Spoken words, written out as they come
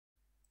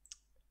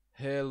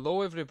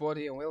Hello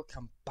everybody and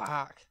welcome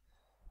back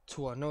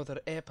to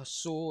another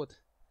episode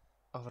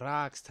of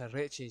Rags to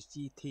Riches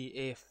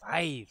GTA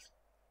 5.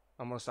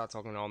 I'm gonna start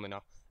talking normal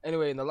now.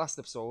 Anyway, in the last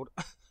episode,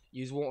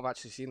 you won't have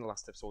actually seen the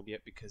last episode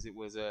yet because it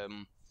was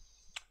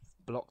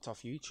blocked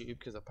off YouTube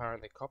because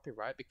apparently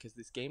copyright, because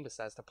this game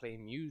decides to play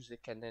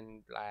music and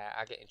then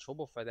I get in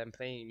trouble for them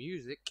playing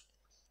music.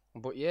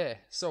 But yeah,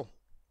 so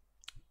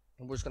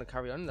we're just gonna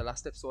carry on. In the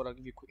last episode, I'll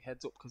give you a quick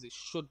heads up because it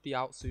should be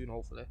out soon,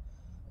 hopefully.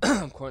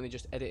 I'm currently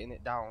just editing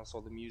it down so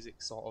the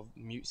music sort of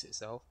mutes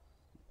itself.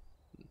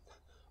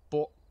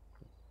 But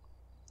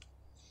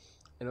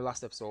in the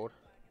last episode,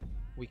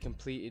 we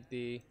completed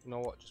the, you know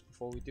what, just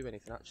before we do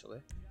anything actually,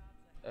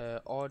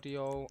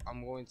 audio,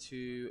 I'm going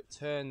to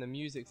turn the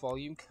music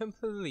volume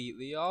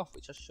completely off,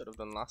 which I should have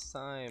done last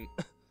time.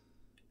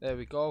 There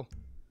we go.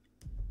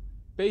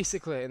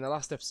 Basically, in the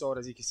last episode,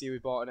 as you can see, we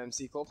bought an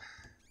MC club.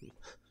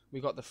 We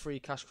got the free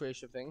cash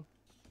creation thing.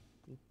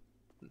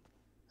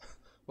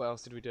 What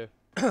else did we do?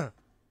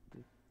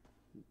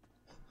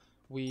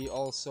 we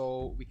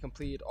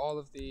completed all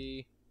of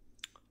the,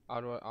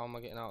 how am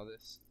I getting out of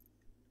this?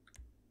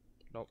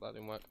 Nope, that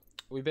didn't work.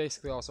 We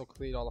basically also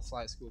completed all the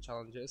flight school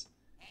challenges.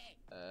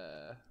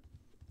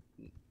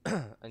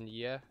 And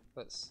yeah,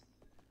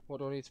 what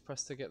do I need to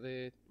press to get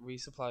the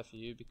resupply for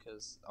you?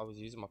 Because I was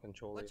using my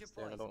controller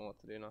yesterday and I don't know what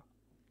to do now.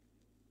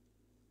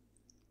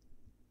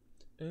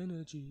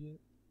 Energy.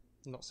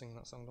 I'm not singing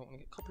that song, don't want to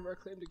get copyright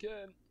claimed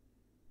again.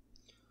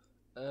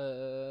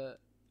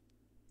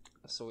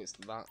 So it's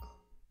that.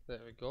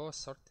 There we go.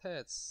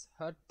 Sorted,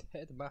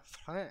 my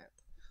friend.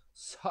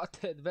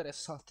 Sorted, very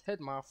sorted,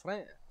 my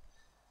friend.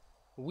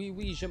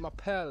 Oui, je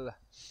m'appelle.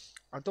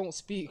 I don't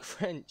speak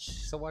French,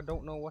 so I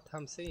don't know what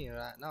I'm saying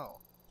right now.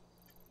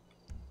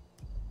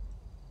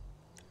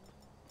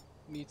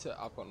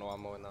 I've got no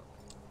ammo in that.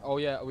 Oh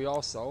yeah, we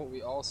also,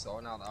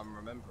 now that I'm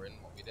remembering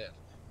what we did,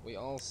 we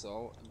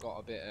also got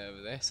a bit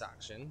of this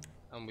action,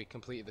 and we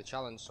completed the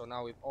challenge, so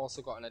now we've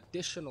also got an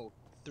additional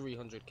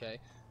 300k.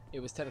 It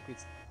was technically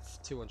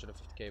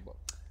 250k, but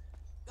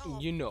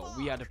you know,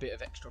 we had a bit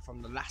of extra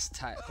from the last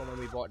time, from when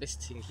we bought this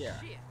thing here.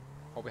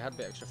 Or we had a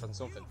bit extra from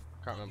something,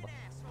 can't remember.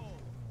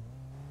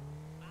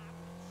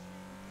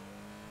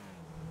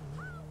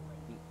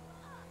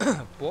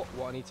 But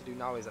what I need to do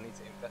now is I need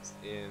to invest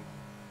in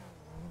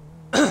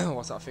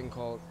what's that thing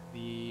called?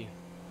 A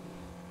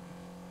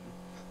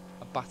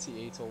Batty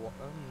 8 or what?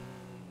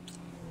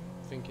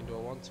 Thinking, do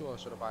I want to, or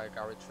should I buy a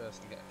garage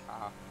first and get a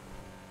car?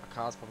 A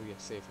car's probably a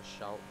safer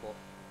shout, but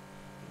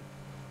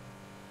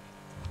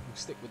we'll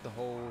stick with the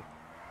whole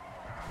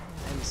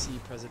MC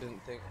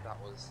president thing. That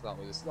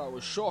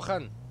was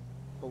shocking.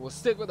 But we'll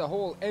stick with the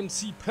whole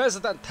MC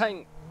president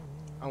thing,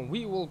 and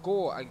we will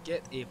go and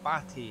get a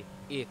Batty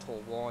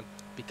 801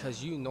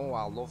 because you know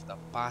I love the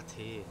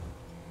Batty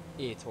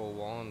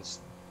 801s.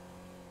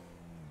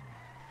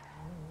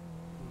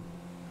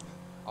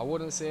 I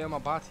wouldn't say I'm a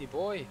Batty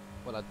boy,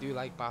 but I do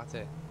like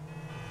Batty,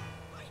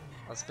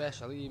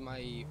 especially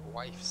my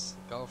wife's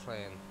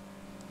girlfriend.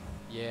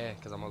 Yeah,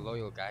 because I'm a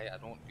loyal guy. I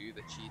don't do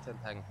the cheating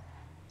thing.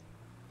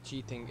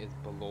 Cheating is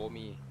below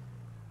me.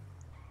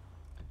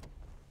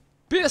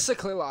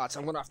 Basically, lads,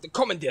 I'm gonna have to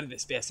commandeer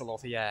this vessel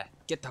over here.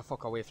 Get the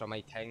fuck away from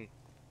my thing.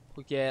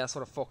 But yeah, that's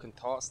what I fucking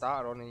thought.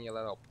 Start running, you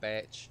little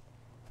bitch.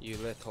 You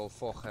little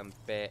fucking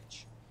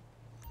bitch.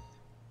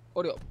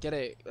 Hurry up, get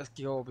it. Let's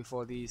go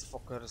before these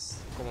fuckers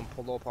come and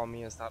pull up on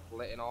me and start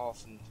letting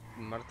off and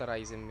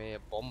murderizing me.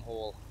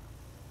 Bumhole.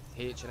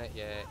 H in it,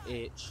 yeah,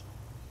 H.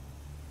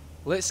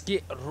 Let's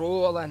get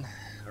rolling.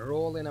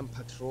 Rolling and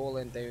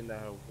patrolling down the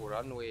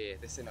runway.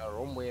 This isn't a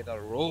runway, the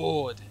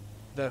road.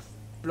 The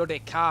bloody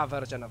car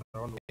version of the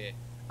runway.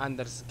 And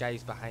there's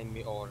guys behind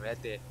me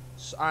already.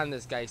 And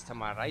there's guys to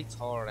my right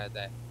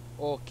already.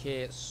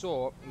 Okay,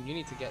 so you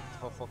need to get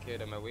the fuck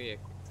out of my way.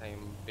 Quick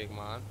time, big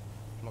man.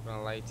 I'm not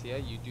gonna lie to you.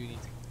 You do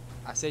need to.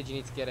 I said you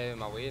need to get out of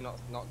my way, not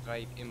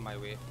drive in my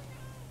way.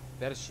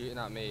 They're shooting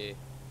at me.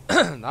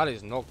 That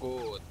is not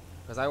good.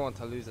 Because I want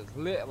to lose as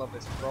little of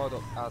this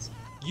product as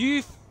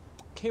you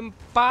fucking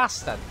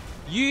bastard.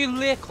 You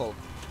little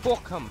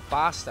fucking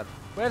bastard.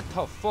 Where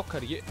the fuck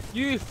are you?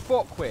 You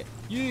fuckwit.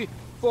 You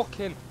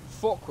fucking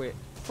fuckwit.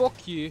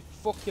 Fuck you.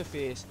 Fuck your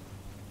face.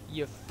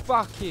 You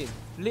fucking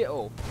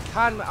little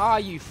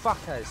you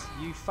fuckers.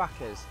 You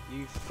fuckers.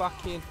 You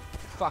fucking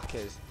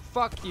fuckers.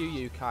 Fuck you,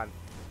 you can.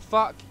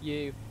 Fuck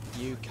you,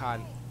 you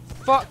can.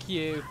 Fuck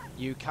you,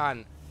 you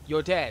can.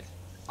 You're dead.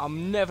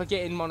 I'm never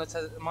getting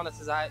monetization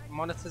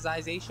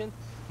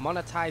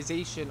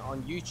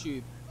on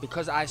YouTube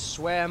because I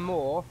swear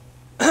more.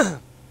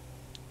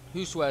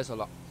 Who swears a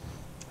lot?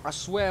 I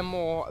swear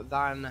more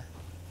than.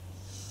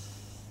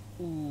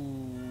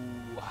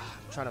 Ooh,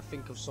 I'm trying to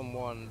think of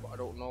someone, but I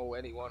don't know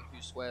anyone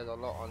who swears a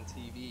lot on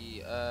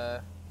TV.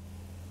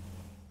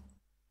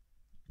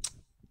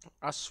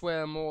 I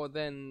swear more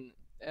than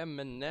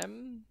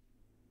Eminem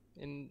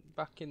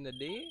back in the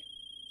day.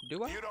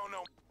 Do I? You don't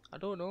know. I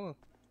don't know.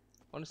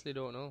 Honestly,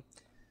 don't know.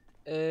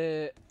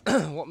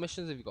 What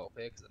missions have you got up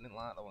here? Because I didn't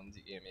like the ones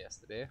you gave me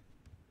yesterday.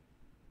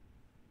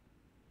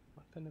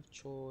 Weapon of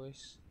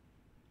choice.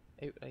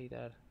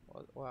 Outrider.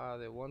 What are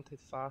they?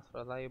 Wanted, fast,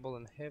 reliable,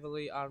 and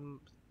heavily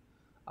armed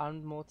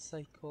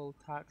motorcycle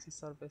taxi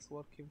service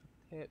working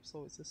for TEP,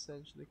 so it's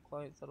essentially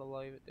clients are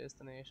alive at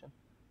destination.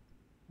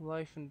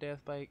 Life and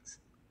death bikes.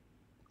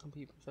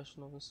 Compete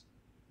professionals.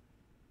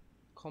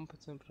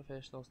 Competent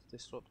professionals to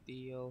disrupt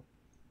deal.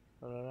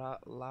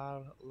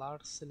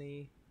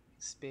 Larceny.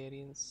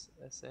 Experience.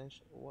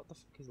 Essential. What the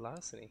fuck is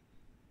larceny?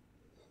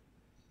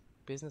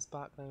 Business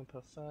background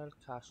preferred.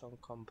 Cash on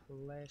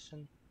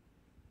completion.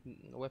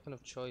 Weapon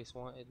of choice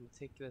wanted.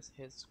 Meticulous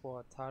hit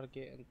squad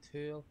target and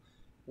tool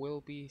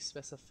will be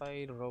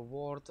specified.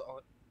 Reward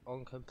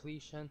on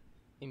completion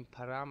in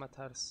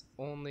parameters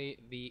only.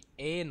 The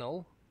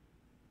anal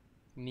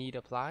need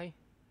apply.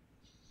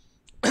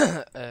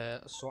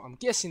 So I'm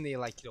guessing they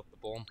like it up the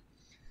bum.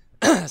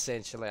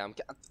 Essentially,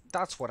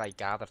 that's what I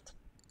gathered.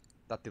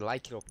 That they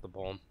like it up the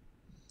bum.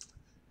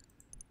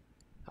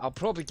 I'll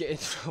probably get in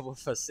trouble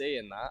for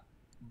saying that,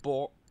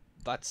 but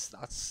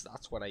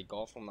that's what I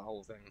got from the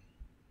whole thing.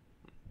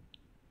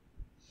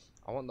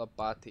 I want the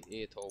Batty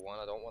 801.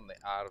 I don't want the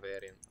R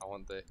variant. I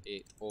want the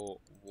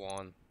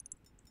 801.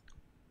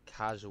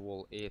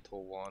 Casual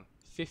 801.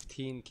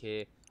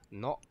 15k.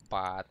 Not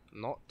bad.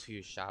 Not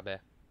too shabby.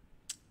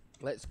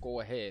 Let's go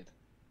ahead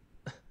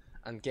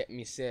and get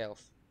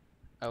myself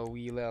a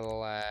wee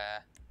little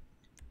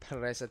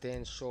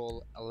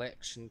presidential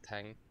election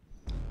thing.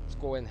 Let's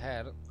go in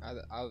here. How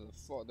the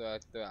fuck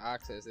do I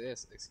access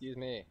this? Excuse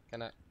me.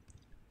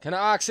 Can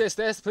I access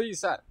this,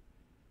 please, sir?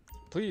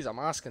 Please, I'm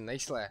asking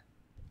nicely.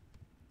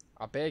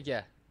 I beg you,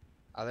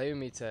 allow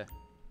me to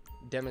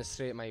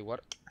demonstrate my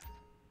work.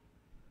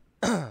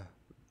 Don't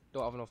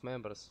have enough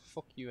members.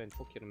 Fuck you and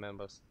fuck your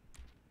members.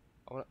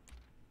 I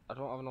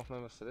don't have enough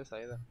members for this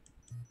either.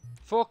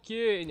 Fuck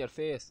you in your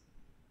face.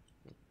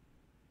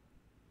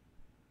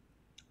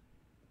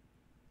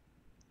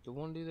 Do you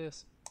want to do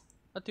this?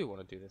 I do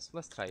want to do this.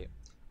 Let's try it.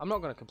 I'm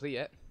not going to complete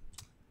it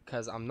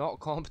because I'm not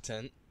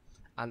competent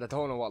and I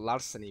don't know what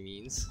larceny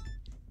means.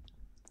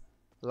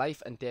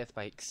 Life and death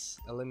bikes.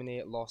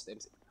 Eliminate lost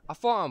MC. I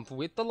thought I'm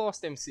with the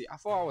lost MC. I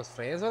thought I was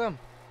friends with him.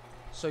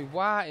 So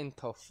why in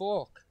the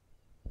fuck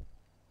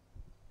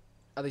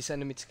are they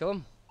sending me to kill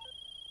him?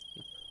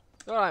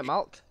 Alright,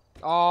 Malk.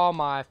 Oh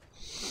my.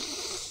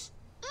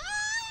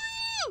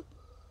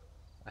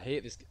 I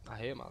hate this. I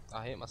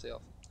hate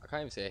myself. I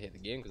can't even say I hate the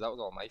game because that was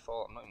all my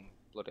fault. I'm not even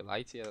bloody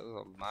lying to you. That was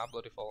all my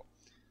bloody fault.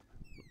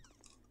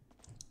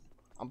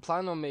 I'm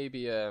planning on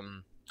maybe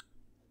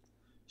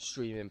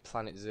streaming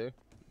Planet Zoo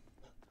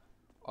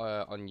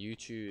on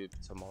YouTube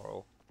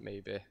tomorrow.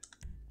 Maybe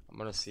I'm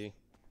gonna see.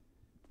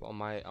 But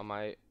I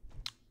might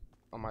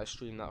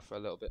stream that for a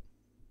little bit.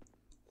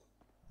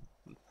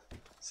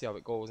 See how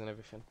it goes and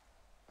everything.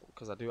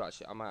 Because I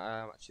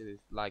am actually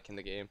liking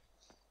the game,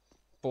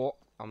 but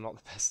I'm not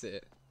the best at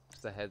it.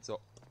 Just a heads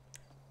up.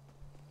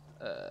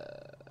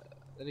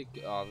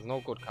 There's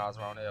no good cars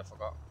around here. I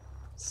forgot.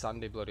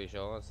 Sandy bloody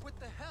Shores. What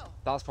the hell?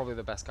 That's probably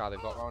the best car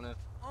they've got around here.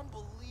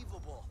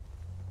 Unbelievable.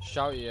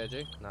 Shout you,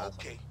 AJ. Nah,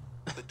 okay.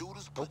 The dude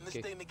who's putting this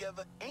thing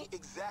together ain't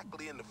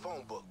exactly in the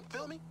phone book.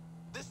 Feel me?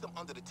 This some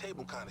under the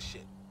table kind of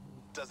shit.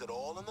 Does it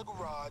all in the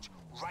garage,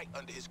 right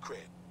under his crib.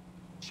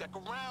 Check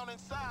around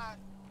inside,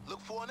 look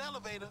for an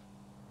elevator,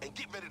 and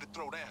get ready to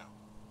throw down.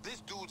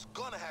 This dude's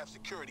gonna have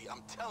security,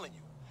 I'm telling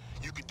you.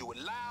 You can do it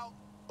loud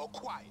or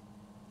quiet.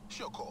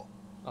 Sure call.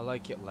 I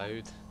like it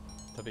loud,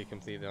 to be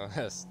completely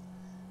honest.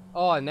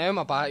 Oh, now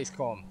my battery's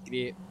calm.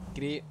 Great,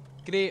 great,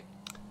 great.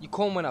 You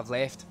come when I've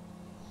left.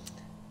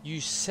 You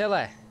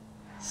silly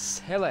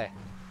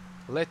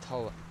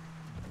little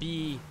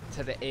B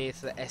to the A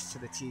to the S to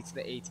the T to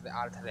the A to the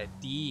R to the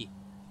D.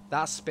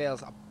 That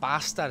spells a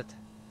bastard.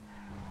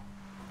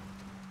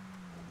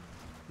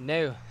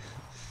 Now,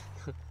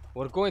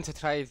 we're going to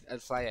try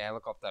and fly a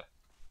helicopter.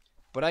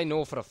 But I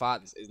know for a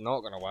fact this is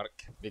not going to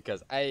work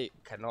because I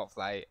cannot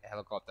fly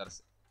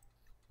helicopters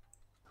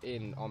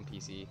on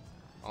PC,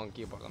 on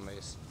keyboard and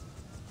mouse.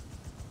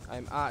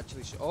 I'm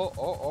actually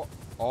oh,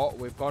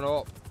 we've gone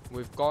up.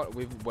 We're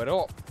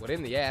up. We're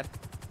in the air.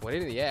 We're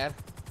in the air.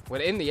 We're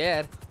in the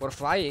air. We're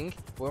flying.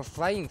 We're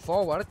flying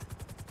forward.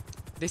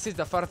 This is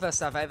the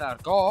furthest I've ever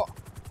got.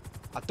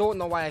 I don't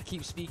know why I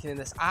keep speaking in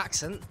this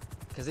accent,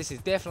 because this is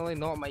definitely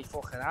not my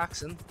fucking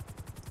accent.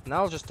 And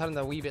I'll just turn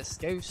a wee bit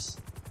scouse.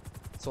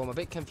 So I'm a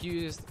bit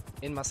confused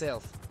in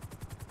myself.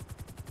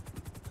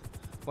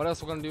 What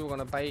else we're going to do? We're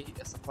going to buy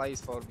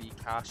supplies for the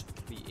cash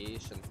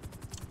creation.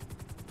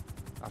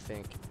 I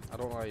think. I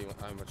don't know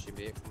how much you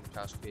make from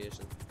cash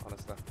creation,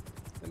 honestly.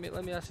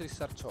 Let me actually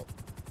search up.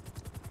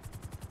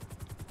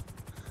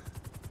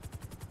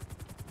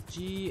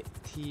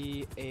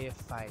 GTA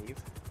 5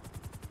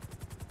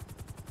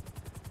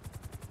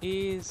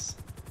 is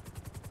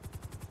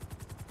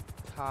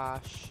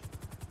cash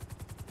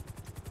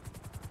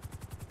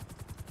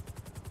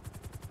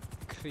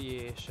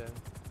creation.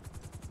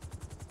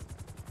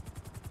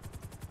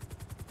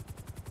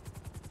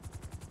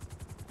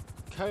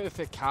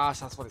 Counterfeit cash,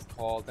 that's what it's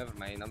called. Never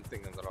mind, I'm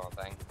thinking of the wrong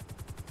thing.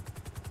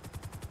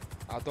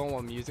 I don't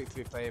want music to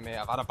be playing, mate.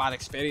 I've had a bad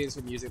experience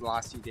with music the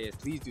last few days.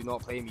 Please do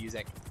not play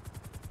music.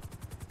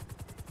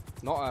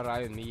 Not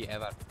around me,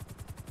 ever.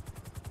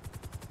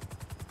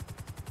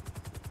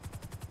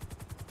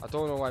 I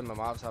don't know why my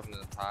map's having an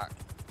attack.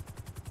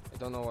 I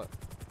don't know what...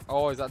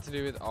 Oh, is that to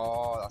do with...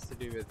 Oh, that's to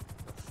do with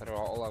the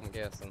throttle, I'm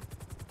guessing.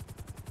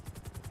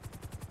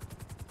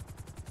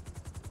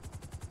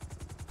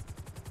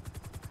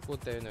 Go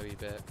down a wee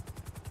bit.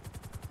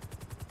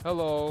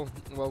 Hello,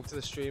 welcome to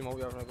the stream. Hope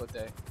you're having a good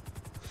day.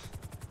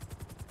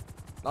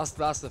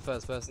 That's the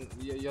first person.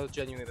 You're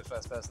genuinely the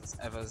first person that's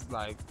ever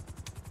like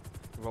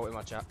wrote in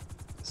my chat.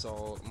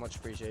 So much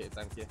appreciated.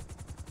 Thank you.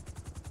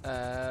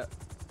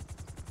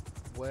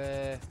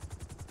 Where?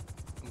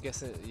 I'm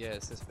guessing. Yeah,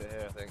 it's this bit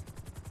here. I think.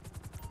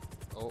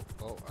 Oh,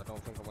 I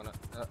don't think I'm gonna.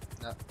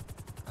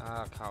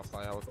 I can't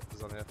fly out.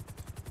 It's on here.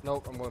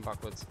 Nope, I'm going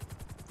backwards,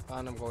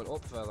 and I'm going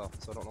up further.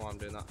 So I don't know why I'm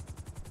doing that.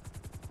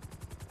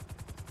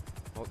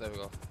 Oh, there we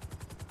go.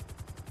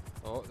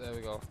 Oh, there we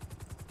go.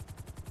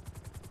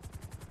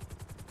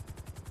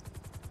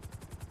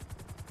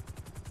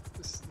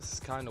 This is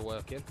kind of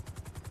working,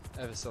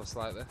 ever so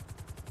slightly.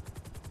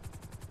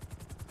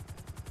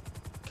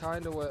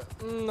 Kind of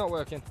not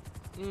working.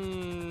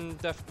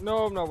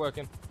 No, not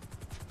working.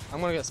 I'm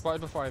gonna get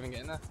spotted before I even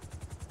get in there.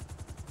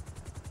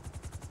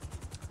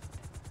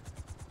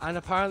 And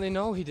apparently,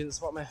 no, he didn't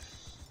spot me.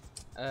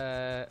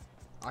 I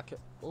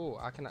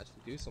can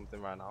actually do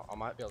something right now. I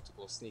might be able to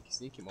go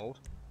sneaky mode.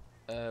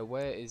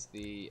 Where is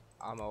the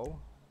ammo?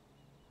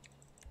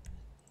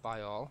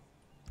 Buy all.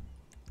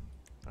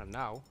 And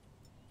now.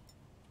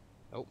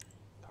 Nope,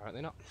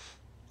 apparently not.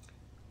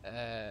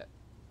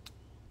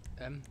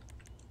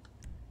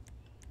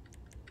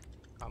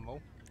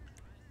 Ammo.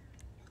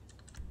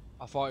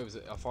 I thought it was a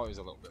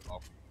little bit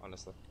low,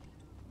 honestly.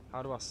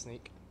 How do I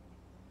sneak?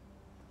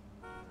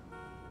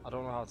 I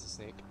don't know how to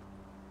sneak.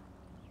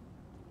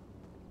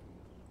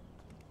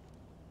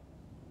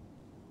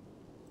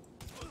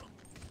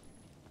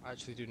 I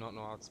actually do not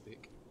know how to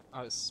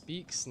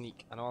speak.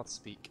 Sneak. I know how to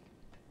speak.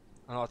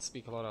 I know how to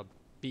speak a lot of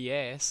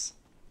BS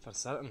for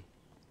certain.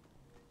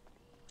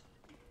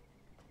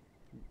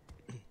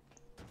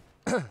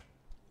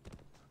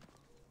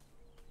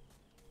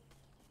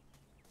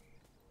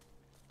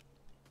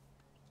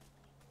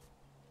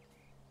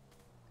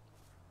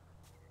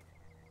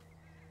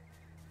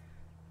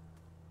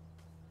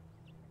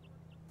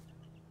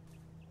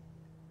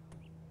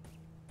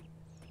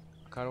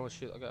 I kinda want to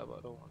shoot that guy, but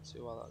I don't want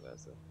to while that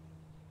guy's there.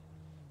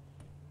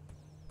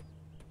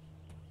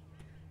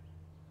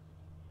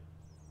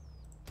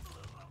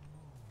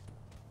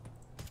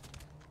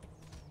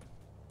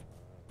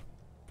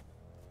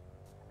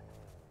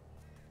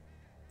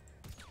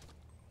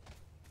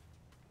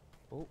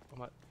 Oh,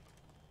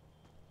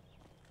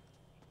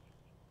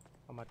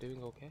 am I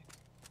doing okay?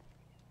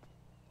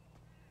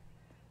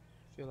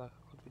 I feel like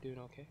I could be doing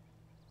okay.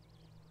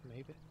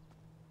 Maybe.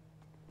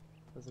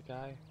 There's a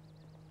guy.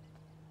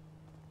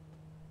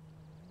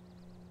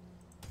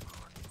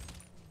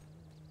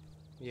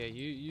 Yeah,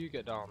 you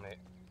get down, mate.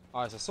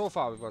 Alright, so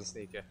far we've gone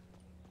sneaker.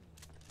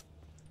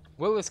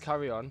 Will this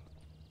carry on?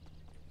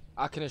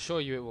 I can assure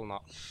you it will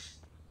not.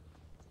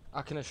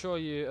 I can assure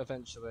you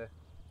eventually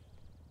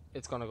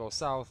it's gonna go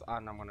south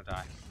and I'm gonna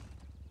die.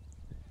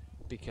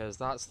 Because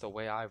that's the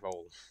way I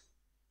roll.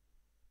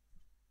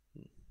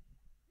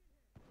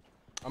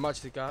 I'm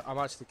actually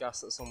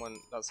gassed that someone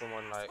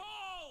like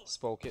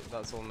spoke it,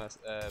 that someone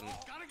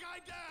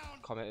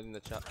commented in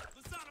the chat.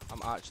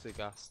 I'm actually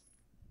gassed.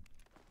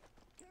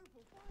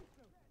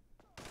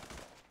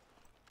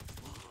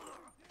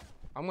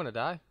 I'm gonna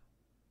die.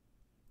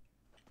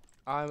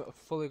 I'm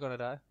fully gonna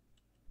die.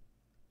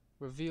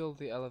 Reveal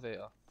the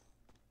elevator.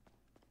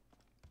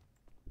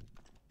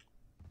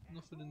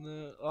 Nothing in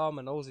there. Oh,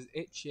 my nose is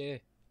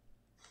itchy.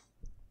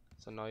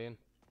 It's annoying.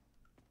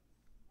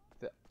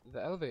 The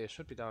elevator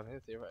should be down here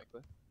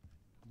theoretically.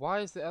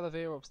 Why is the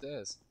elevator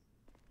upstairs?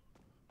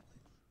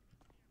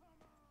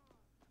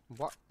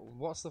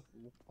 What's the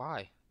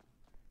why?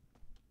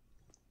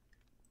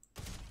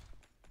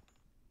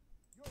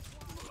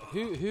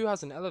 Who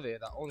has an elevator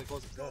that only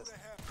goes upstairs?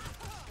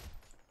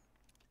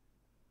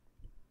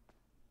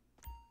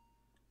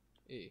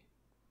 E.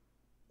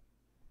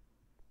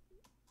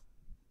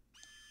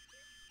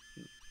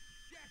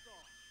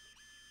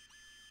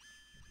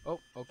 Oh,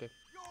 okay.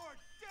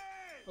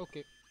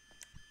 Okay.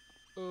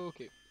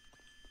 Okay.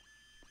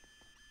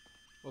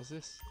 What's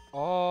this?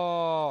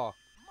 Oh.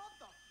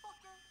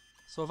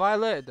 So have I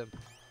alerted them?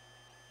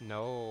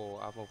 No,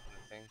 I've opened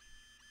the thing.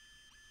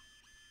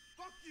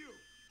 Fuck you.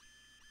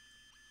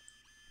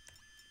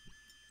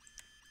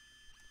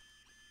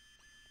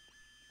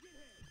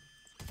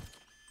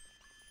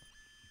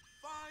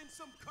 Find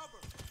some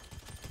cover.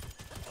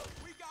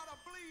 We got a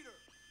bleeder.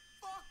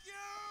 Fuck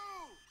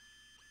you.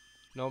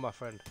 No, my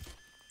friend.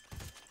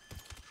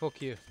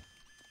 Fuck you.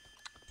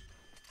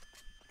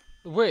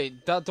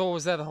 Wait, that door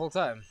was there the whole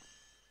time?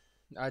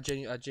 I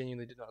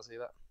genuinely did not see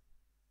that.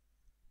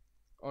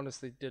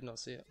 Honestly, did not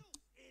see it.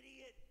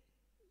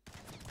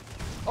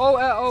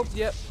 Oh,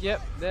 yep.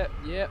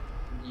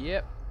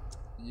 Yep.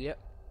 Yep.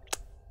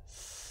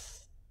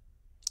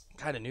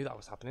 Kind of knew that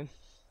was happening.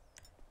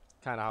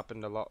 Kind of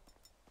happened a lot.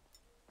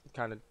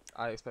 Kind of,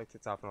 I expected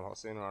it to happen a lot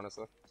sooner,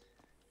 honestly.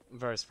 I'm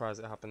very surprised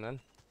it happened then.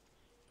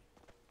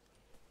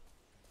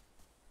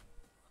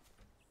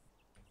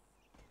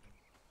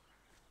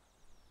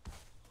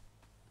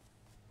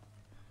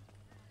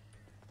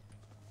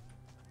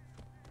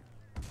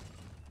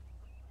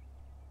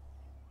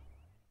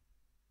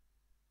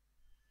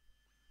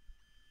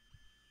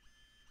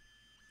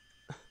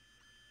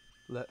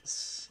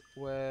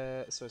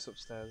 So it's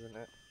upstairs, isn't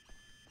it?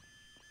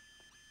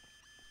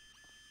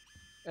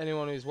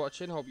 Anyone who's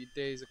watching, hope your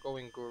days are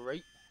going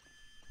great.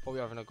 Hope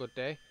you're having a good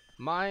day.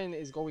 Mine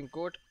is going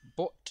good,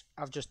 but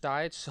I've just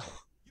died, so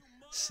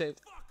save.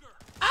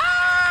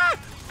 Ah!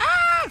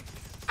 Ah!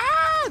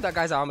 Ah! That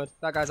guy's armored.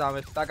 That guy's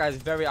armored. That guy's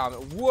very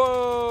armored.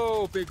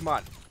 Whoa, big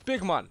man.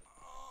 Big man.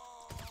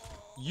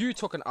 You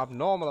took an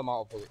abnormal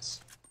amount of bullets.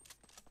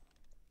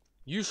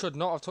 You should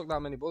not have took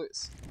that many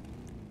bullets.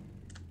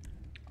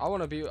 I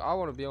wanna be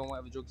on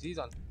whatever drugs he's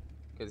on.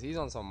 Cause he's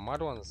on some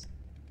mad ones.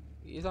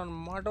 He's on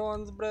mad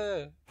ones,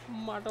 bruh.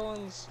 Mad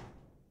ones.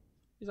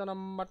 He's on a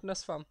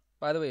madness, fam.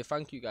 By the way,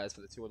 thank you guys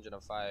for the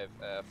 205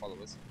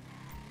 followers.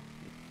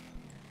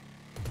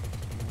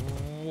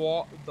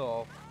 What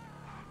the?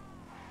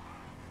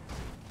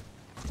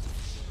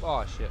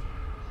 Oh shit.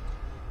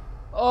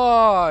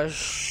 Oh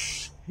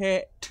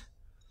shit.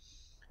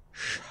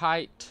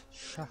 Shite.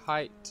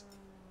 Shite.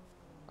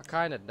 I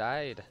kinda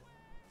died.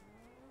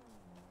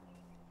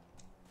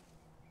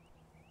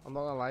 I'm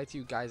not gonna lie to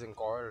you guys and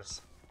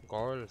girls.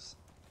 Girls.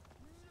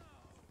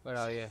 Where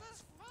are you?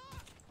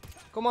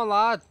 Come on,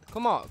 lad.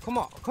 Come on. Come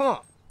on. Come on.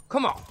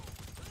 Come on.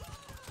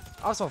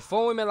 Have some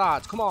fun with me,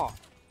 lads. Come on.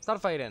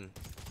 Start fighting.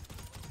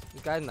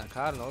 These guys in that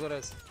car, I know there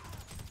is.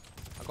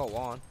 I got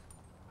one.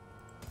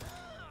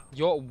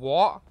 Yo,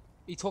 what?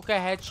 He took a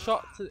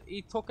headshot.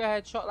 He took a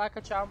headshot like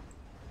a champ.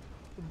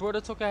 The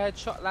brother took a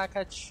headshot like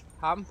a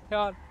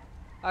champion.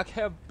 Like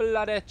a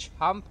bloody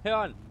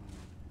champion.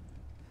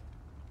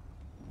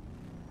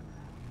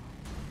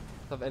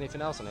 Have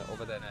anything else on it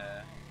other than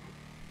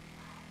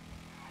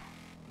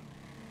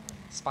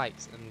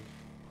spikes and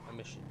a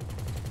mission?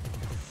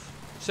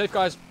 Safe,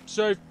 guys.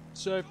 Safe.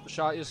 Safe.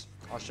 Shot yous.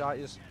 I'll shot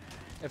yous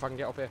if I can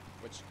get up here.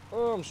 Which,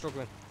 oh, I'm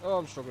struggling. Oh,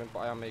 I'm struggling, but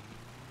I am making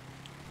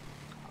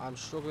it. I'm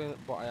struggling,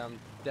 but I am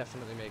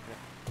definitely making it.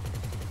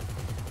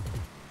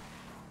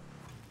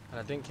 And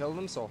I didn't kill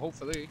them, so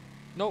hopefully,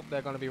 nope,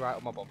 they're gonna be right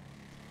up my bum.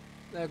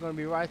 They're gonna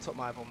be right up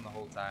my bum the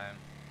whole time.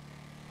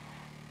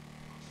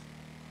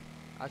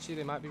 Actually,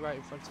 they might be right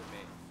in front of me.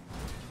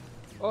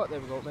 Oh, there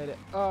we go, made it.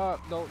 Oh,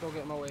 no, don't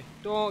get in my way.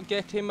 Don't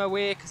get in my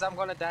way, because I'm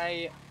going to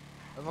die.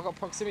 If I got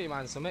proximity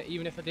mines or something,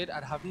 even if I did,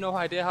 I'd have no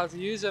idea how to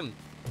use them.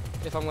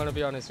 If I'm going to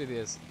be honest with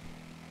you.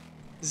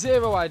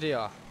 Zero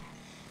idea.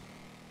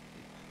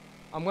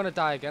 I'm going to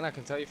die again, I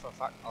can tell you for a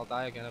fact. I'll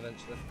die again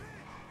eventually.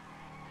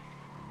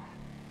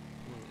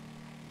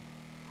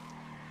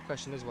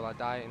 Question is, will I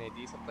die in a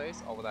decent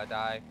place, or will I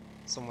die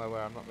somewhere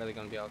where I'm not really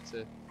going to be able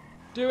to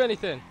do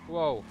anything?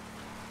 Whoa.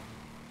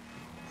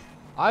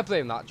 I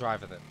blame that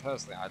driver then.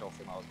 Personally, I don't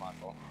think that was my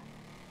fault.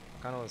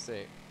 I kind of want to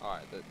say, all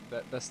right,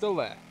 they're still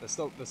there. They're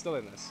still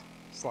in this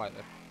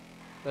slightly.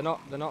 They're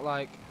not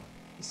like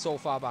so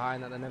far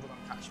behind that they're never gonna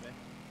catch me,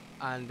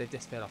 and they've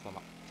disappeared off my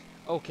map.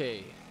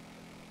 Okay,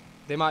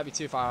 they might be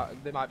too far.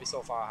 They might be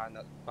so far behind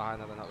that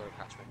they're not gonna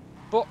catch me.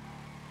 But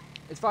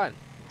it's fine.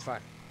 It's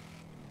fine.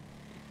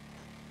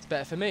 It's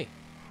better for me,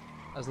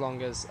 as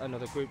long as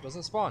another group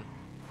doesn't spawn.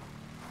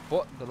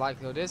 But the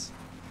likelihood is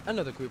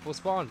another group will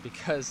spawn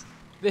because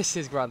this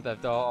is Grand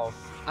Theft Auto,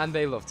 and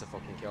they love to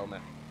fucking kill me.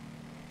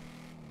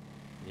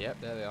 Yep,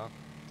 there they are.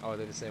 Oh,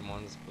 they're the same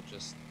ones, but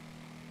just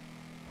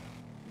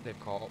they've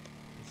caught up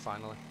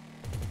finally.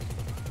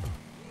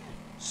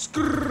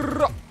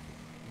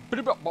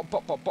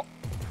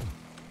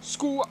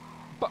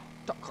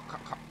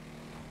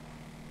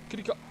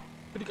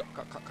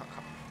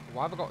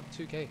 Why have I got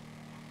 2k?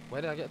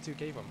 Where did I get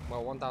 2k from?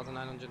 Well,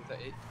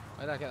 1,938.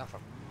 Where did I get that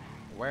from?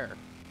 Where?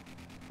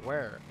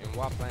 Where? In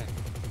what plane?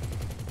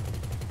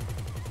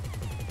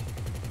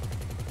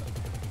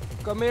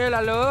 Come here,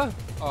 hello.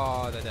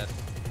 Oh, they're dead.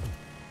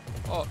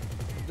 Oh,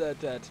 they're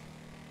dead.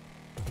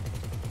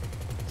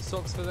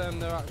 Sucks for them,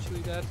 they're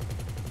actually dead.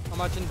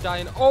 Imagine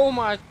dying. Oh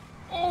my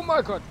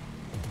god.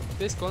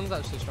 This gun's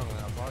actually stronger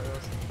than I thought it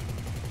was.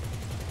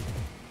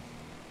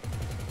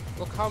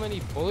 Look how many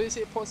bullets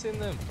it puts in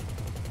them.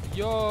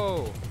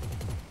 Yo.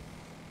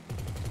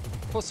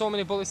 Put so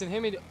many bullets in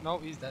him. No,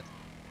 he's dead.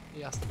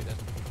 He has to be dead.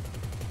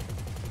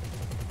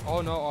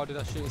 Oh no, oh, did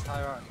I shoot his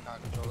tire out and he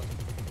can't control it?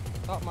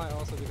 That might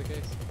also be the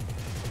case.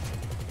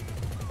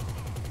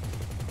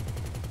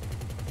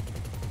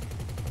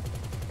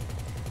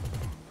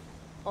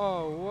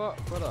 Oh,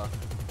 what? Brother.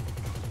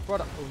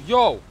 Brother.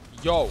 Yo!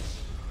 Yo!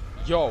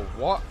 Yo,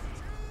 what?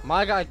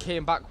 My guy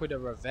came back with a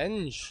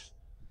revenge.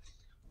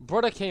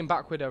 Brother came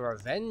back with a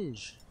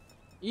revenge.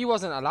 He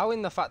wasn't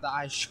allowing the fact that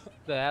I shot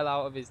the hell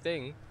out of his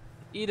thing.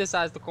 He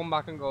decides to come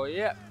back and go,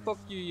 yeah, fuck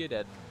you, you're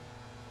dead.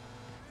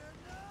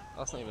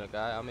 That's not even a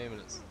guy. I'm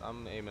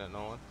aiming at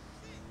no one.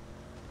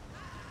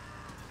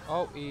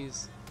 Oh,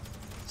 he's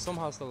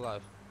somehow still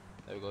alive.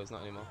 There we go. He's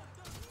not anymore.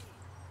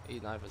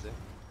 He's neither is he.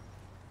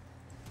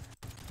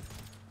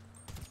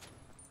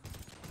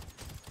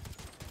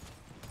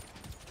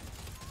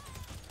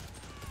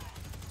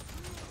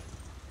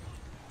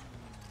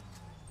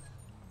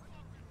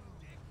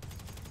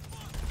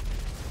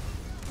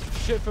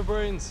 Shit for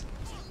brains.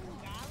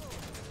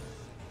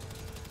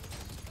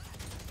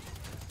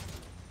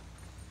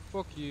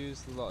 Fuck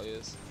yous, the lot of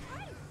yous.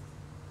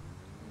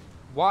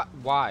 What?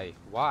 Why?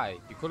 Why?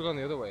 You could have gone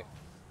the other way.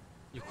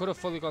 You could have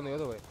fully gone the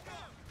other way.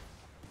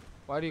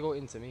 Why do you go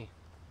into me?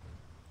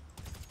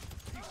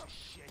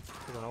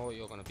 I don't know what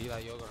you're gonna be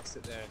like. You're gonna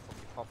sit there and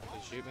fucking pop up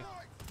and shoot me.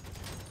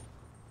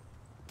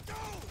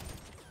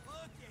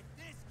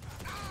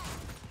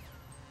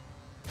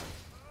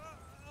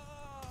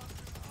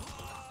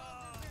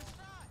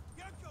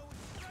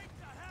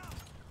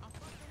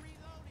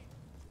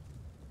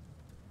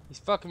 He's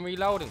fucking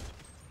reloading.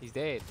 He's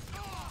dead.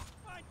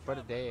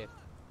 Brother dead.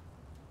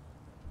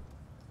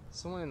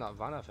 Someone in that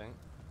van, I think.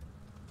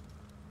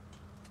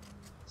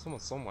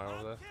 Someone somewhere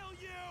over there.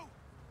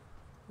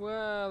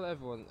 Well,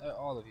 everyone,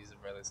 all of you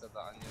have really said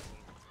that, and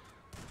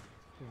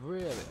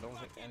really, I don't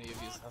think any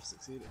of you have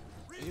succeeded.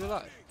 Are you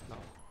alive? No.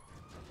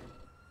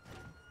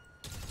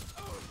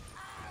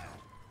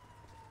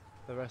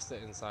 The rest are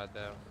inside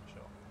there, I'm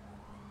sure.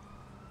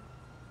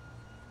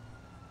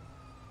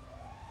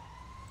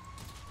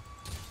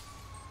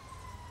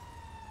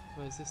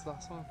 Where's this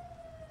last one?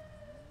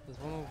 There's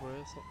one over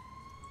here. So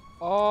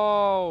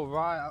oh,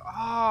 right.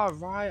 Ah,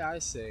 right, I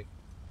see.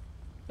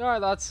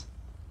 Alright, lads.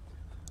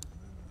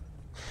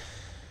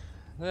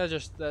 They're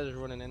just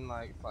running in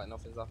like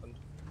nothing's happened.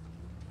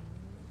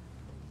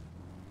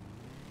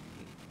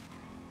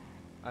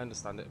 I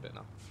understand it a bit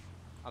now.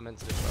 I meant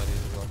to destroy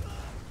these as well.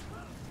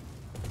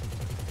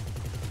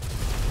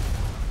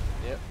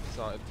 Yep,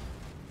 sorted.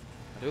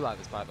 I do like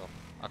this bike though.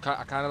 I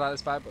kind of like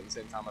this bike, but at the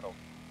same time I don't.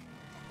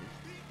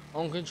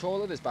 On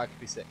controller, this bike could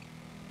be sick.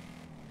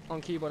 On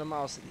keyboard and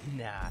mouse,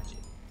 nah. Gee.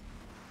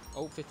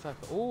 Oh, 55.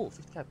 Oh,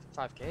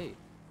 55k.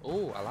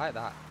 Oh, I like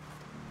that.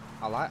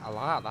 I like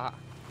that.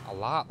 I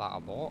like that a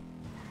lot.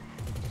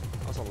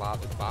 I also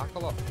like this bike a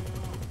lot.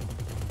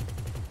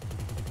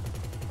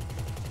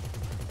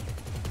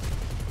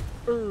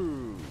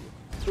 Ooh,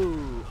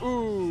 ooh,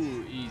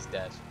 ooh. He's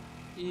dead.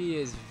 He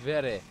is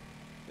very,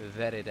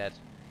 very dead.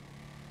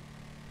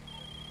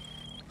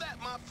 That,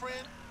 my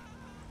friend.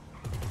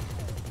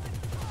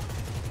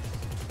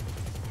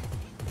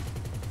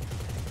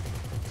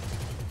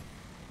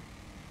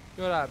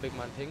 You're that big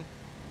man thing.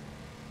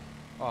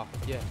 Oh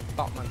yeah,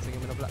 Batman thing.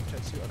 I'm in a black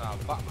tracksuit and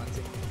a Batman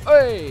thing.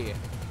 Hey!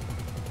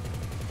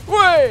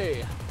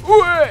 Way!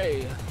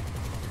 Way!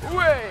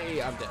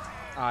 Way! I'm dead.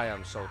 I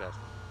am so dead.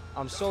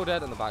 I'm so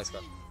dead and the bike's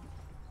gone.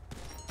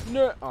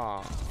 No.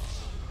 Oh.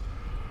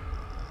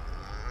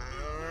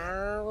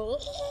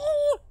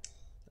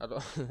 I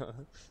don't.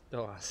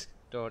 Don't ask.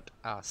 Don't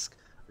ask.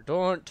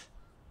 Don't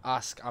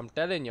ask. I'm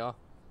telling you.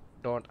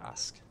 Don't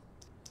ask.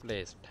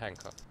 Please,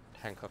 thank you.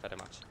 Thank you very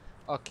much.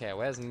 Okay,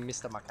 where's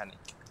Mr. Mechanic?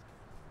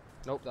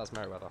 Nope, that's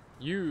Merryweather.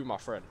 You, my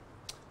friend.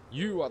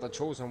 You are the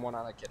chosen one,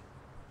 Anakin.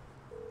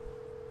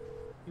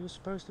 You were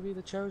supposed to be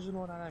the chosen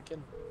one,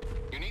 Anakin.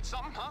 You need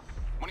something, huh?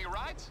 One of your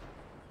rides?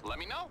 Let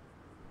me know.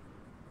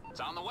 It's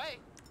on the way.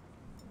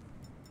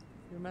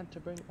 You're meant to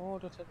bring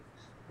order to...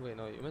 Wait,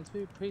 no, you're meant to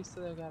be a priest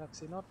to the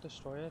galaxy, not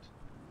destroy it.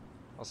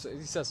 Also,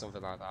 he says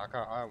something like that.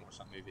 I haven't watched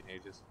that movie in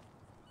ages.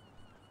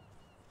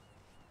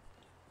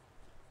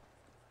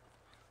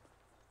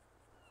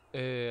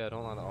 I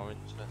don't like the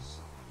orangeness.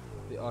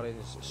 The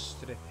orange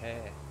strip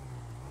hair.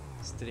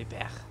 Strip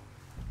hair.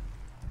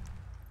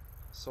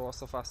 So what's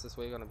the fastest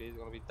way gonna be? Is it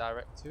gonna be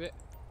direct to it?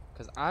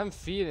 Because I'm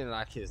feeling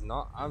like it's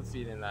not. I'm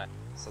feeling like...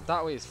 So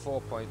that way is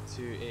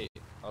 4.28.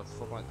 Oh, it's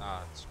 4.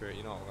 Ah, screw it.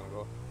 You know what I'm gonna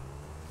go.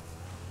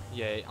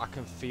 Yeah, I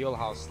can feel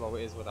how slow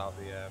it is without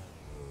the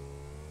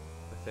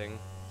thing.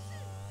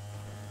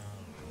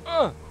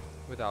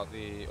 Without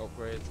the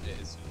upgrades. It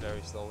is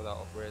very slow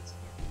without upgrades.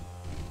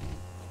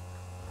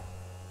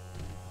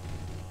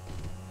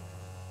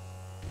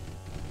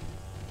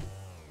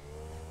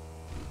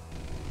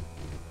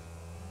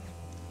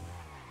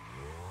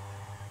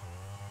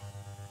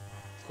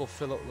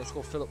 Let's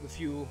go fill up the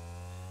fuel.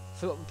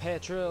 Fill up the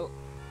petrol.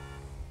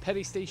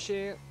 Petty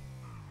station.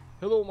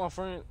 Hello, my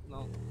friend.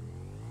 No.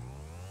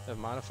 Never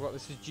mind, I forgot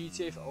this is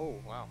GTA. Oh,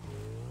 wow.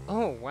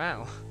 Oh,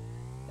 wow.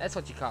 That's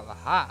what you call a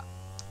hop.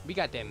 We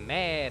got that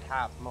mad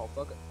hop,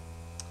 motherfucker.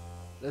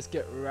 Let's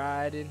get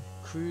riding,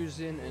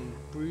 cruising, and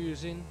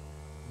bruising.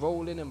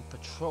 Rolling and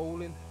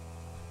patrolling.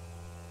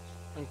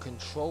 And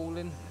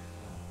controlling.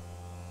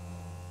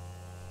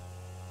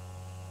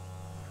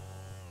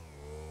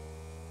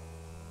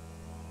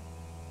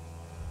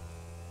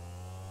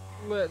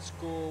 Let's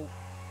go.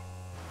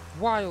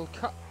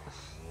 Wildcat.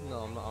 No,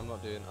 I'm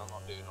not doing no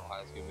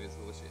high school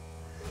musical shit.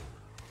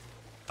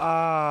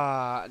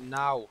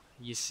 Now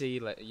you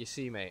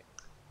see, mate.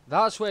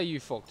 That's where you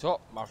fucked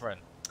up, my friend.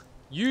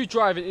 You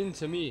driving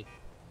into me.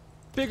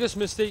 Biggest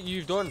mistake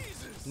you've done.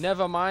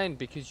 Never mind,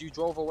 because you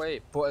drove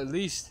away. But at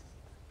least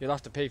you'll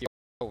have to pay for your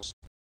bills.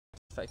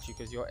 Affect you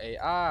because you're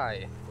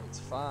AI. But it's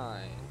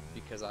fine.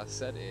 Because I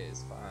said it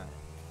is fine.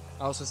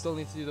 I also still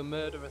need to do the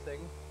murderer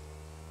thing.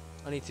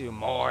 I need to do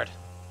Maud.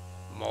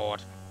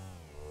 Maud.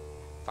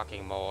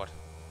 Fucking Maud.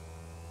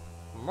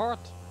 Maud.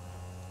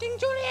 King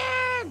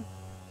Julian!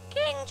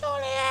 King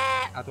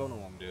Julian! I don't know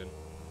what I'm doing.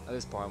 At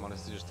this point, I'm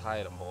honestly just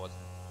tired and bored.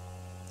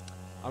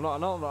 I'm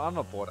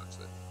not bored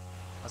actually.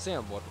 I say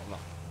I'm bored, but I'm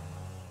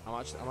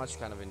not. I'm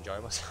actually kind of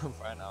enjoying myself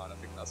right now, and I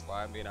think that's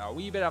why I'm being a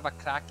wee bit of a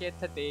crackhead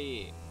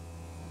today.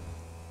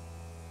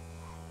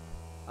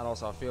 And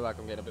also, I feel like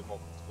I'm getting a bit more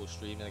comfortable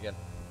streaming again.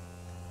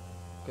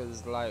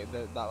 Because like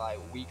that like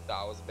week that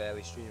I was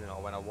barely streaming,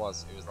 or when I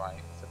was, it was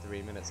like for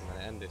 3 minutes and then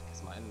it ended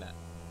because of my internet.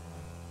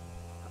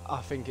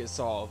 I think it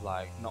sort of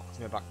like knocked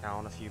me back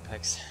down a few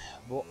pegs,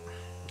 but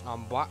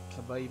I'm back,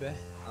 baby,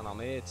 and I'm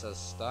here to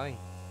stay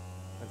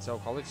until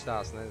college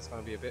starts, and then it's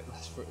going to be a bit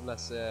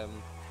less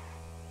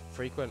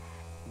frequent.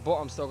 But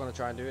I'm still going to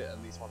try and do it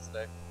at least once a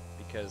day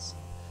because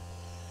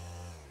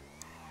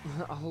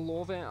I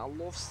love it. I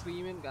love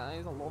streaming,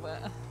 guys. I love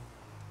it.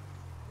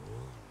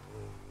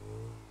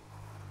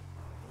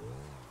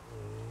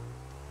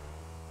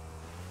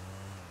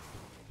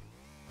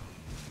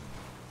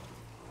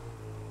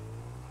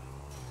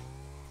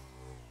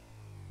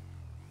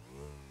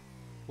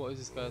 What is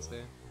this guy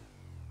saying?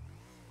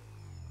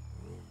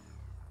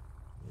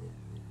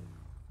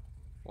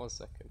 1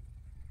 second.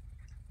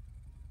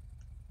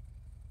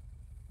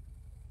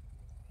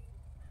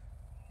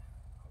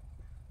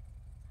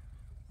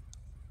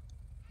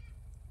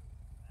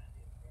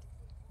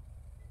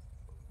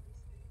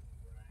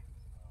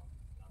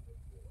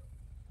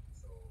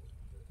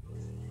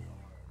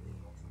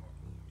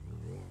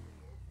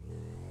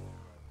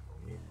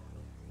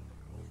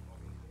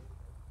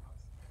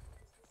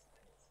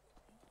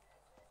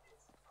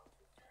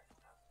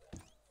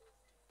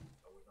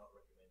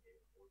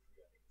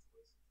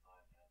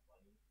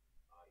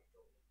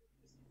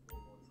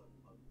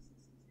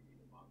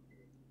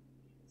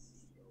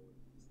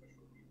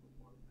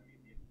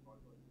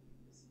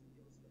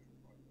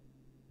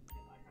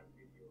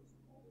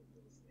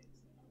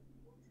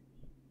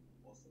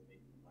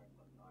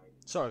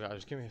 Sorry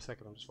guys, give me a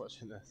second, I'm just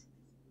watching this.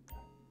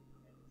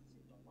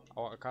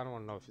 I kind of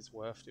want to know if it's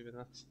worth doing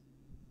this.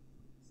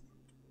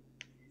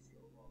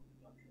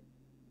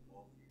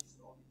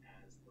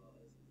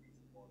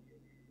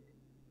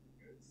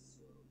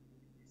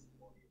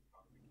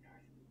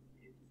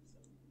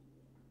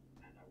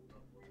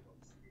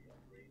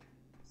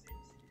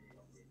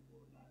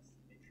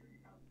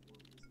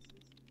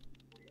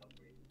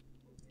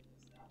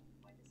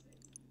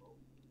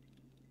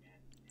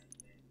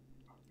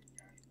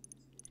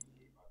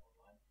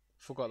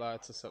 Forgot that I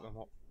had to set them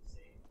up.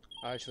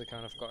 I actually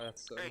kind of forgot I had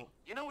to set them up.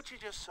 You know what you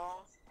just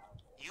saw?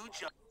 You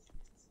just...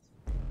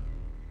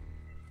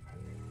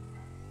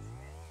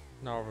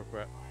 No, I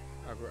regret.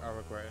 I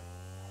regret it.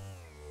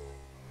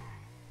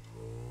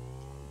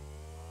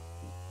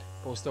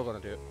 But we're still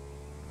gonna do it.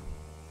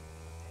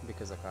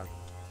 Because I can.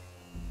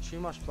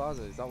 Chumash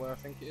Plaza, is that where I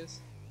think it is?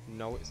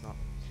 No, it's not.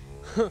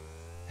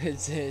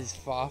 It's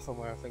far from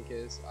where I think it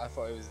is. I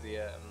thought it was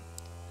the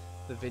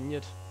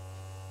vineyard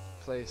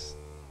place.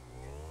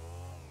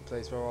 The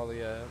place where all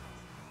the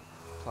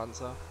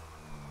plants are.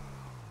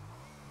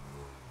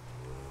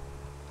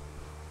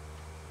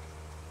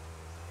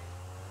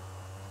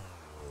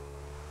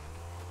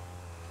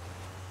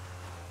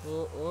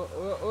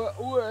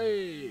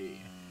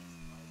 Hey!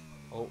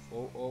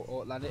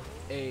 Oh, land it.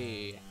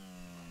 Hey!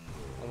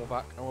 And we're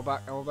back, and we're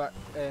back, and we're back,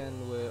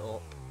 and we're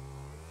up.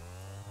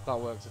 That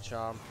works a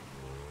charm.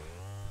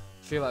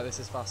 I feel like this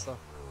is faster.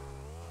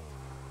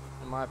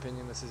 In my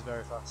opinion, this is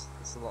very fast.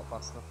 This is a lot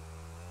faster.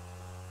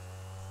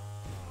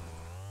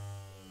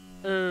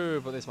 Oh,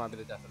 but this might be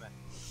the death of me.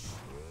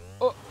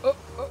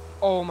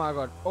 Oh my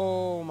god.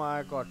 Oh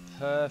my god.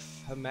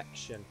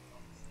 Perfection.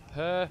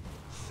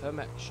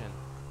 Perfection.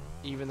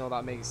 Even though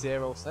that makes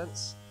 0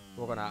 sense,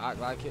 we're gonna act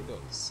like it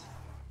does.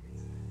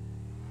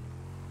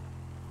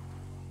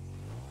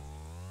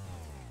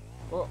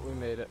 Oh, we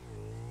made it.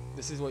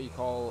 This is what you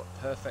call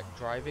perfect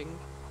driving,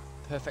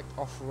 perfect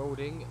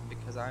off-roading,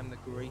 because I'm the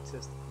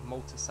greatest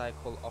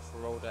motorcycle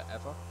off-roader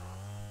ever.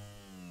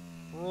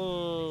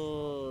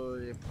 Oh,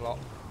 you plop.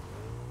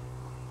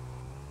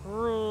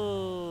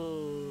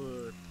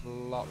 Oh,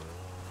 plop.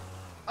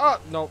 Oh,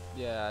 nope.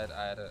 Yeah,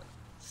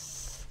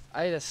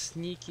 I had a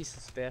sneaky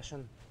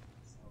suspicion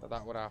that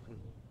that would happen.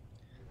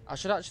 I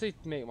should actually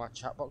make my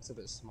chat box a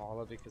bit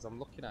smaller because I'm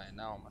looking at it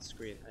now on my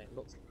screen and it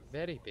looks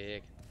very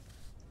big.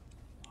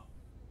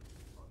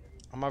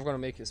 I'm either going to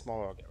make it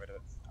smaller or get rid of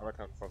it. I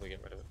reckon I could probably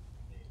get rid of it.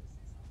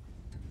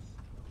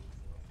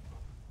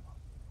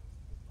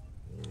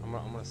 I'm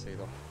gonna see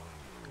though,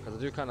 because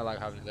I do kind of like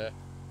having it there,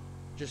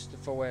 just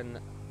for when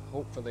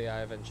hopefully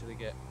I eventually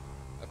get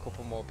a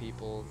couple more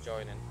people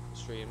joining the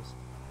streams.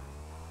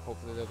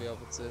 Hopefully they'll be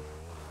able to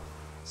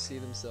see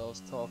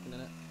themselves talking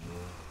in it.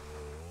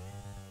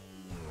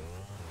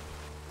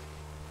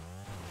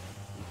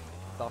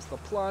 That's the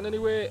plan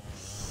anyway.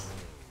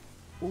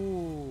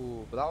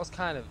 Ooh, but that was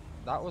kind of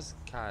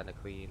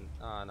clean.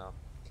 Ah no.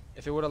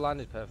 If it would have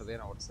landed perfectly,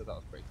 then I would have said that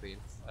was pretty clean.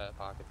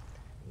 Parking.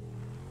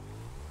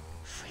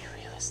 Free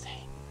real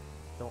estate.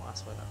 Don't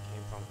ask where that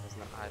came from, because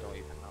I don't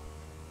even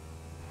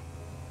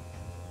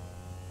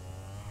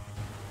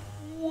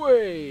know.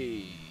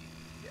 Way,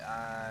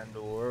 and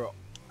we're up,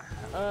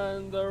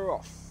 and they're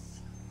off,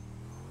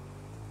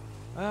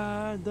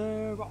 and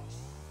they're off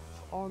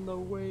on the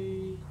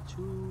way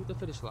to the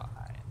finish line.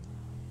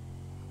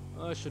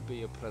 Should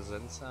be a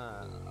present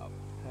and a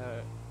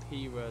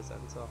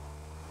presenter.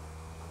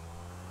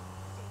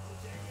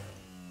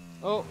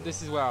 Oh,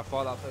 this is where I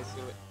thought that place was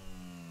going.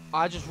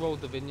 I just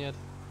rolled the vineyard.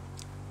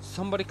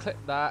 Somebody click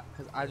that,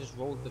 because I just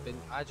rolled the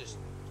vineyard. I just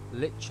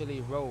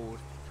literally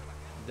rolled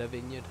the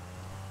vineyard.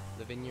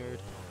 The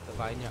vineyard. The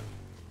vineyard.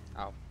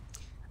 Ow.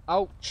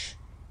 Ouch.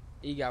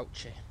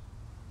 Egouchy.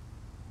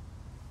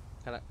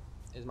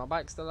 Is my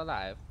bike still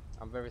alive?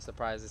 I'm very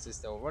surprised this is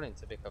still running,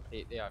 to be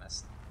completely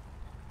honest.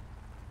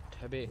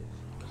 To be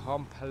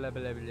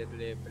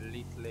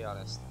completely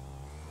honest.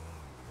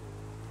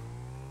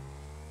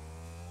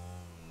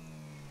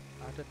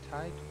 Add a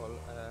title.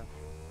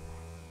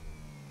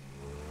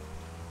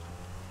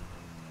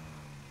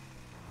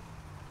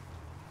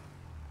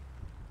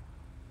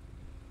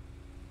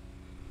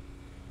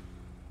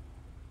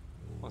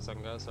 One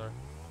second, guys. Sorry.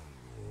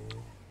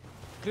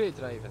 Great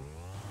driving.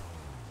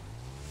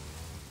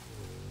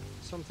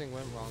 Something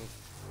went wrong.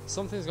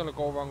 Something's gonna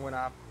go wrong when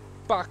I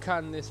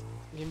backhand this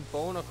fucking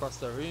bone across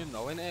the room,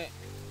 though, isn't it?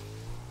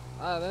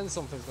 Then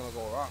something's gonna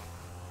go wrong.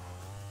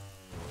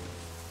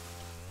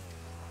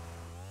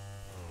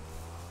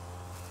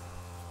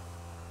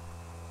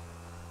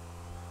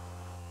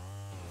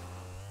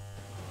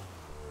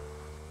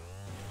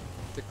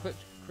 The clip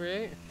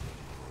create?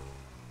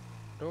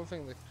 I don't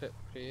think the clip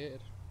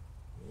created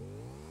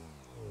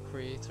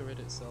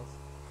itself.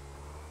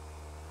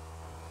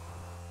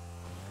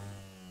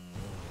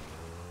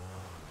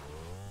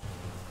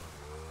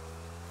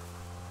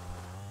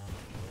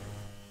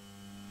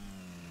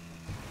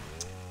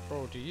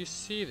 Bro, do you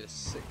see this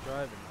sick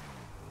driving?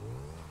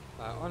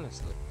 Like,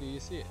 honestly, do you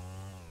see it?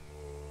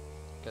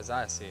 Because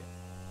I see it.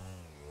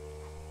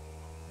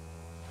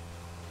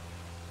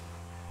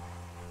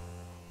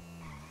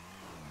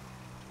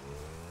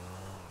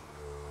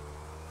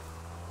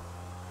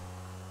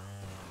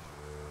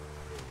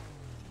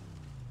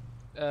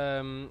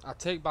 I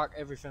take back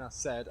everything I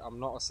said. I'm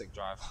not a sick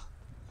driver.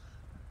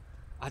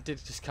 I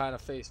did just kind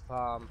of face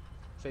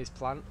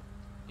plant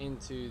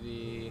into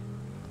the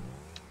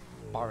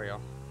barrier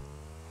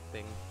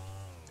thing.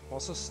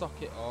 What's the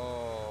stockade?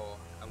 Oh,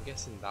 I'm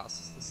guessing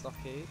that's the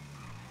stockade.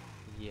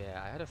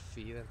 Yeah, I had a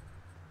feeling.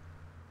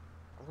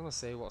 I was gonna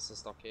say what's the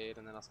stockade,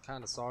 and then I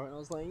kind of saw it, and I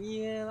was like,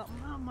 yeah,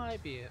 that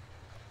might be it.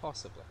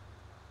 Possibly.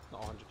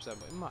 Not 100%,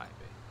 but it might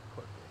be.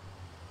 Could be.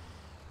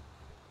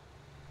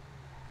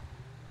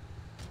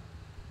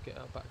 Get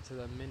her back to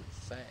the mint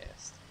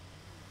fast.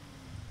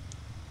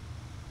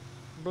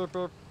 Burp,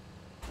 burp.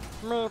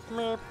 Merp,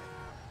 merp.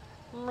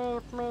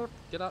 Merp, merp.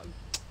 Get out.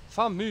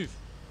 Fam, move.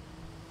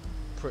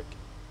 Prick.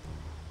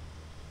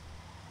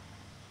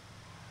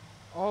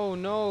 Oh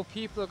no,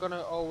 people are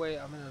gonna. Oh wait,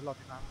 I'm in a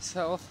lobby by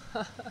myself.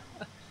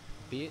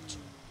 Bitch.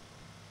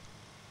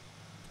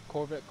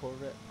 Corvette.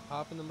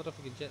 Half in the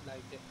motherfucking jet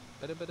like it.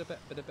 Bit.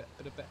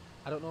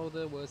 I don't know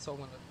the word, so I'm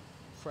gonna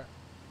fret.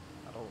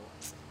 I don't know.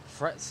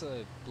 Fret's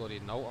a bloody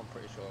note, I'm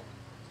pretty sure.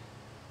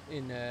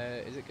 In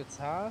is it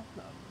guitar?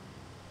 No,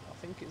 I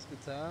think it's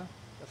guitar.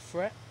 A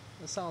fret.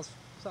 It sounds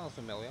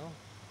familiar.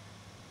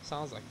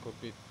 Sounds like it could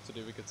be to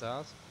do with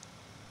guitars.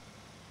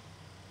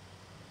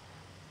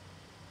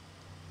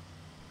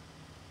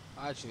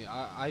 Actually,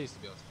 I used to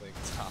be able to play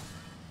guitar.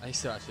 I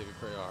used to actually be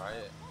pretty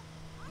alright.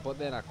 But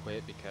then I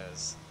quit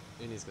because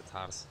who needs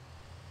guitars?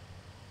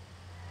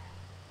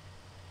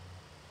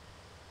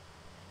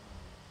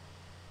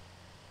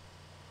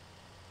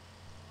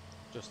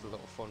 Just a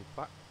little fun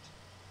fact.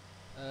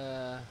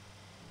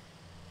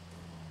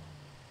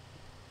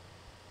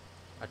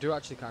 I do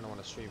actually kind of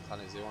want to stream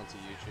Planet Zoo onto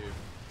YouTube.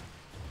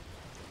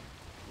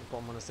 But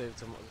I'm going to save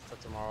it for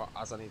tomorrow,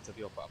 as I need to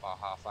be up at about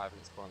 5:30 and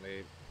it's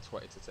currently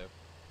 20 to 2.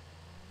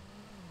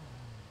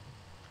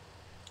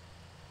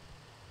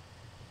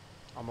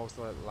 I'm most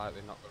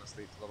likely not going to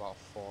sleep till about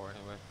 4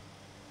 anyway.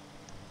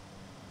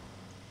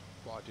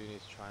 But I do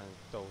need to try and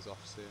doze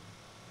off soon.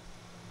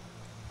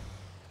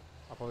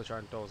 I'll probably try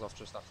and doze off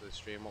just after the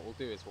stream. What we'll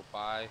do is we'll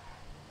buy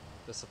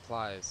the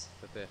supplies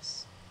for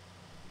this.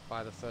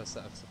 Buy the first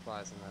set of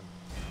supplies, and then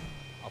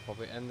I'll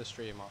probably end the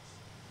stream off.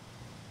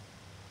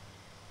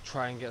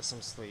 Try and get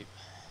some sleep,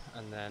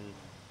 and then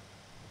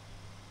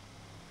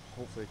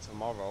hopefully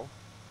tomorrow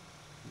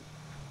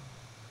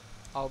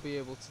I'll be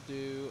able to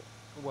do.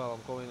 Well,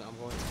 I'm going to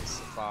the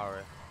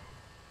safari.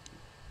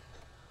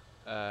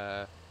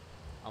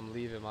 I'm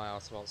leaving my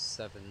house about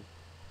 7.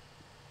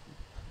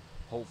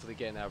 Hopefully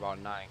getting there about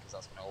 9, because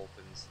that's when it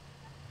opens.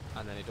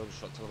 And then it doesn't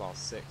shut till about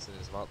 6, and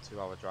it's about a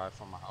 2-hour drive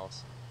from my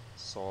house.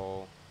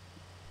 So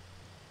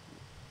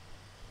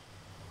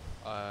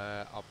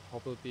I'll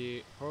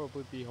probably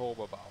be home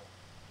about,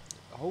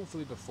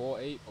 hopefully before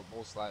 8, but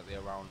most likely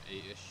around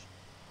 8ish.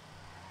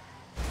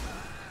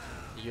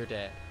 You're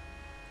dead.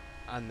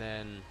 And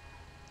then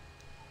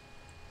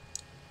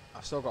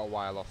I've still got a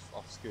while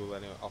off school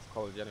anyway, off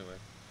college anyway.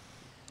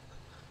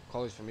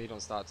 College for me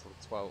don't start till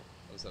the 12th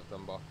of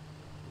September,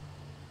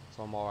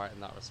 so I'm alright in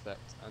that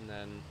respect. And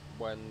then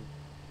when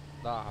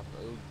that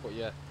happens, but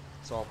yeah,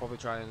 so I'll probably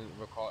try and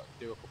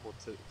do a couple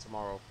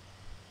tomorrow.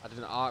 I did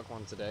an arc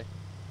one today,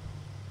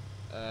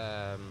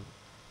 a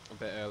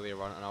bit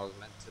earlier on, and I was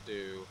meant to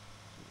do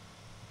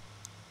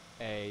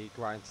a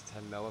grind to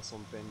 10 mil or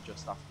something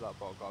just after that,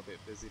 but I got a bit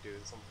busy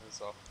doing something,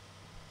 so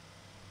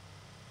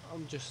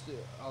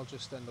I'll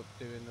just end up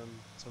doing them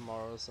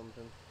tomorrow or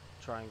something.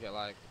 Try and get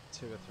like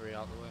 2 or 3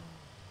 out of the way.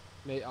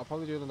 Mate, I'll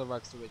probably do another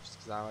Rags to Riches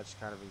because I'm actually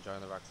kind of enjoying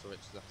the Rags to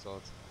Riches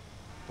episodes.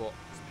 But,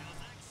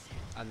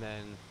 and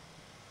then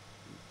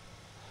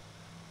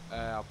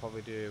I'll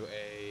probably do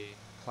a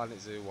Planet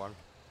Zoo one,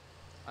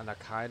 and I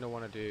kind of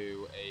want to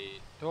do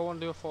do I want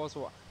to do a Forza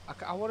one?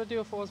 I want to do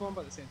a Forza one,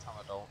 but at the same time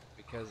I don't,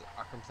 because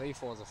I can play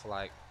Forza for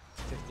like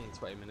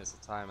 15-20 minutes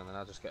at a time and then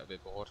I just get a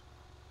bit bored.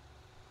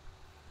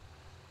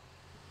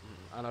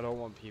 And I don't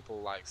want people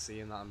like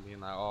seeing that and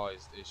being like, oh,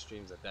 his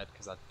streams are dead,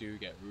 because I do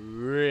get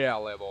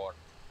really bored.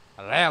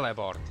 Really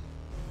bored.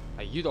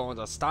 Like, you don't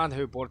understand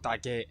how bored I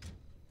get.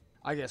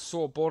 I get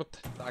so bored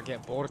that I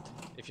get bored,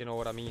 if you know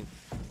what I mean.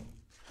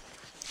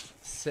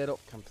 Setup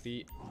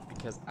complete,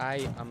 because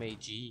I am a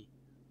G.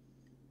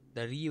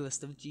 The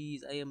realest of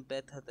G's. I am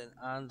better than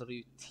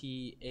Andrew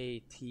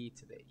T-A-T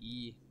to the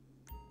E.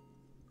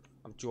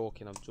 I'm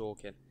joking, I'm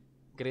joking.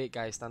 Great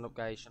guy, stand up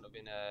guy. Shouldn't have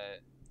been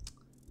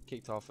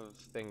kicked off of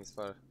things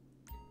for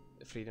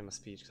freedom of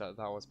speech, because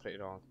that was pretty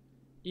wrong.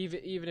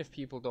 Even if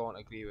people don't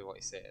agree with what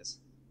he says,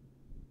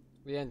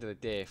 at the end of the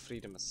day,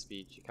 freedom of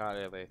speech, you can't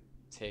really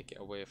take it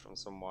away from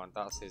someone.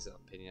 That's his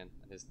opinion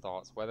and his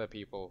thoughts. Whether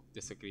people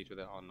disagreed with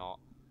it or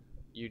not,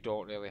 you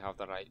don't really have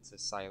the right to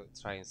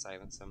try and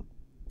silence him,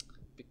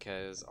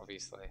 because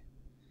obviously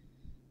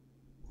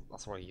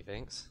that's what he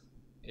thinks.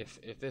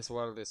 If this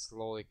world is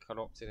slowly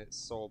corrupting it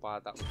so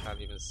bad that we can't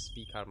even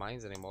speak our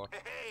minds anymore,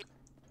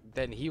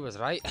 then he was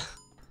right.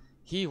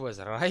 He was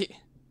right.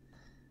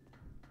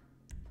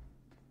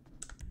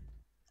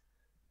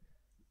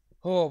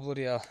 Oh,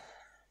 bloody hell.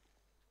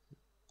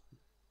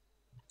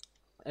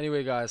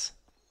 Anyway, guys,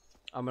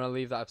 I'm going to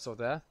leave that episode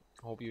there.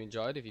 I hope you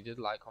enjoyed. If you did,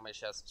 like, comment,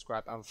 share,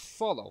 subscribe, and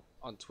follow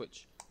on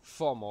Twitch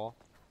for more.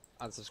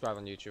 And subscribe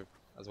on YouTube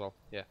as well.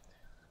 Yeah.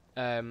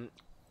 And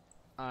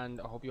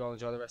I hope you all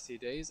enjoy the rest of your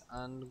days.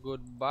 And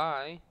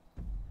goodbye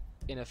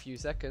in a few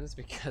seconds,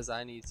 because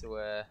I need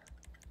to,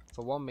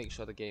 for one, make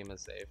sure the game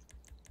is saved,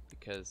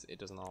 because it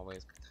doesn't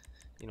always.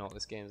 You know what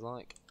this game's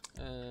like.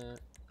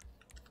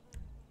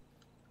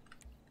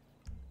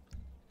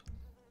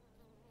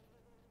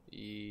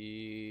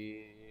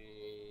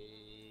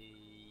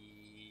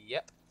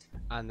 Yep.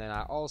 And then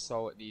I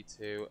also need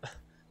to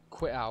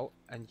quit out,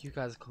 and you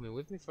guys are coming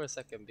with me for a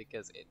second,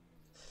 because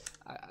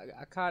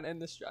I can't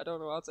end the stream. I don't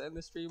know how to end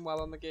the stream while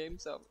on the game,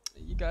 so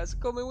you guys are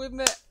coming with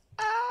me.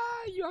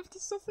 You have to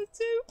suffer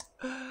too.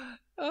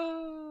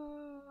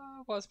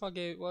 What's my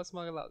game? What's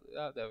my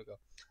there we go.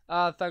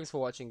 Thanks for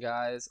watching,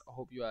 guys. I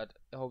hope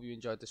you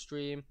enjoyed the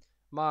stream.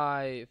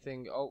 My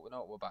thing. Oh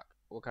no, we're back.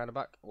 We're kind of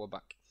back. We're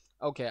back.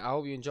 Okay, I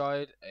hope you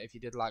enjoyed. If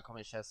you did, like,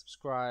 comment, share,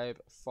 subscribe,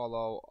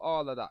 follow,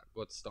 all of that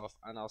good stuff,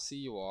 and I'll see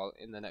you all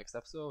in the next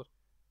episode.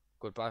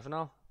 Goodbye for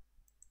now.